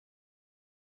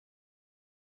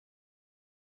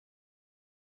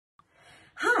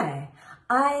Hi,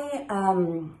 I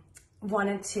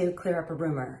wanted to clear up a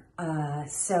rumor.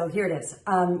 So here it is.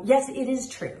 Yes, it is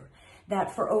true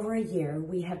that for over a year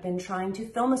we have been trying to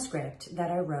film a script that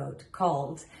I wrote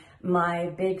called My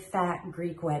Big Fat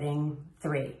Greek Wedding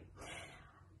 3.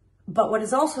 But what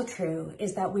is also true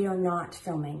is that we are not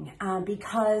filming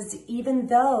because even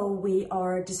though we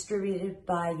are distributed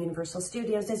by Universal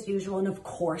Studios as usual, and of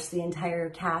course the entire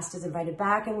cast is invited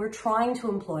back and we're trying to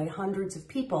employ hundreds of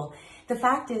people, the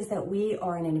fact is that we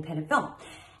are an independent film.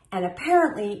 And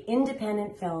apparently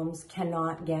independent films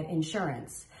cannot get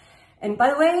insurance. And by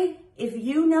the way, if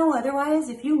you know otherwise,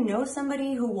 if you know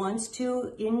somebody who wants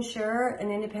to insure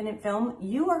an independent film,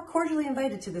 you are cordially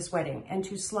invited to this wedding and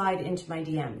to slide into my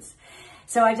DMs.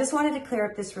 So I just wanted to clear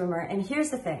up this rumor. And here's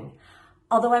the thing.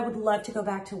 Although I would love to go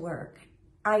back to work,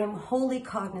 I am wholly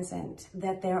cognizant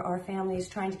that there are families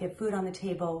trying to get food on the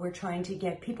table. We're trying to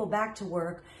get people back to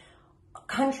work.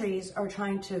 Countries are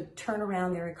trying to turn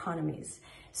around their economies.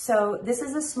 So this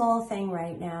is a small thing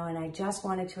right now, and I just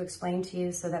wanted to explain to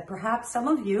you so that perhaps some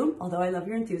of you, although I love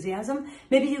your enthusiasm,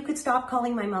 maybe you could stop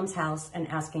calling my mom's house and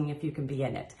asking if you can be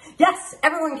in it. Yes,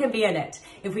 everyone can be in it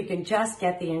if we can just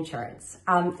get the insurance.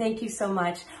 Thank you so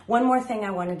much. One more thing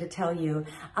I wanted to tell you.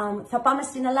 Θα πάμε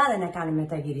στην Ελλάδα να κάνουμε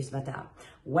τα γυρίσματα.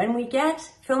 When we get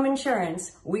film insurance,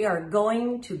 we are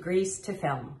going to Greece to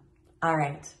film. All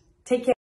right. Take care.